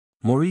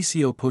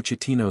Mauricio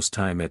Pochettino's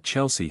time at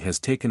Chelsea has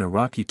taken a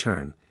rocky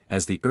turn,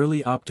 as the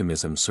early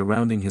optimism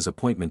surrounding his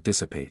appointment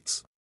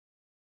dissipates.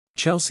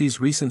 Chelsea's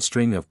recent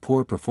string of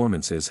poor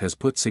performances has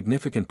put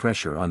significant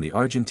pressure on the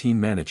Argentine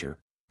manager.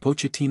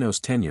 Pochettino's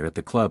tenure at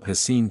the club has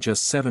seen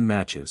just 7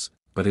 matches,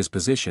 but his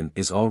position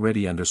is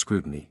already under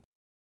scrutiny.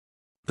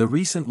 The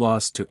recent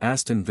loss to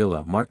Aston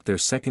Villa marked their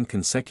second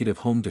consecutive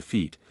home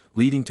defeat,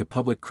 leading to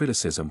public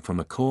criticism from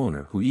a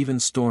co-owner who even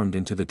stormed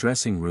into the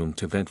dressing room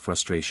to vent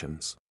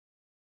frustrations.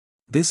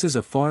 This is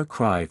a far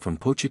cry from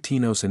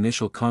Pochettino's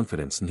initial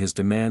confidence in his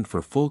demand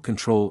for full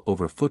control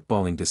over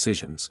footballing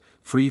decisions,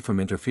 free from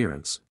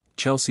interference.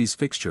 Chelsea's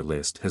fixture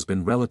list has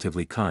been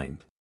relatively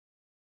kind.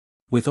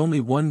 With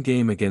only one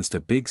game against a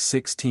Big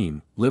Six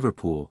team,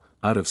 Liverpool,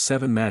 out of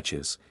 7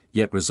 matches,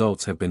 yet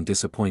results have been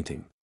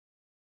disappointing.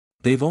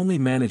 They've only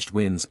managed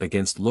wins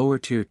against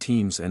lower-tier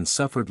teams and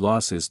suffered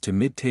losses to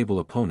mid-table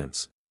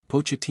opponents.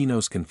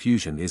 Pochettino's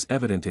confusion is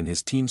evident in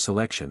his team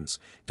selections,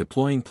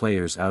 deploying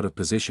players out of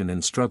position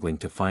and struggling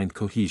to find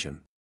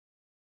cohesion.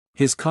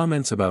 His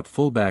comments about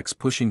fullbacks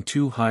pushing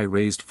too high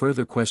raised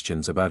further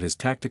questions about his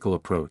tactical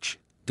approach.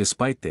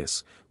 Despite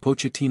this,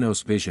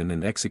 Pochettino's vision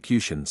and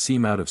execution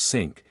seem out of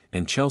sync,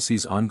 and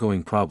Chelsea's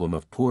ongoing problem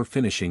of poor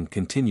finishing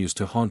continues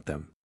to haunt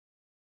them.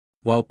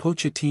 While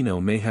Pochettino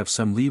may have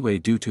some leeway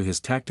due to his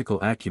tactical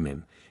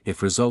acumen,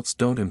 if results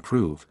don't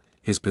improve,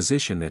 his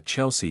position at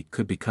Chelsea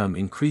could become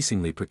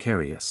increasingly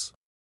precarious.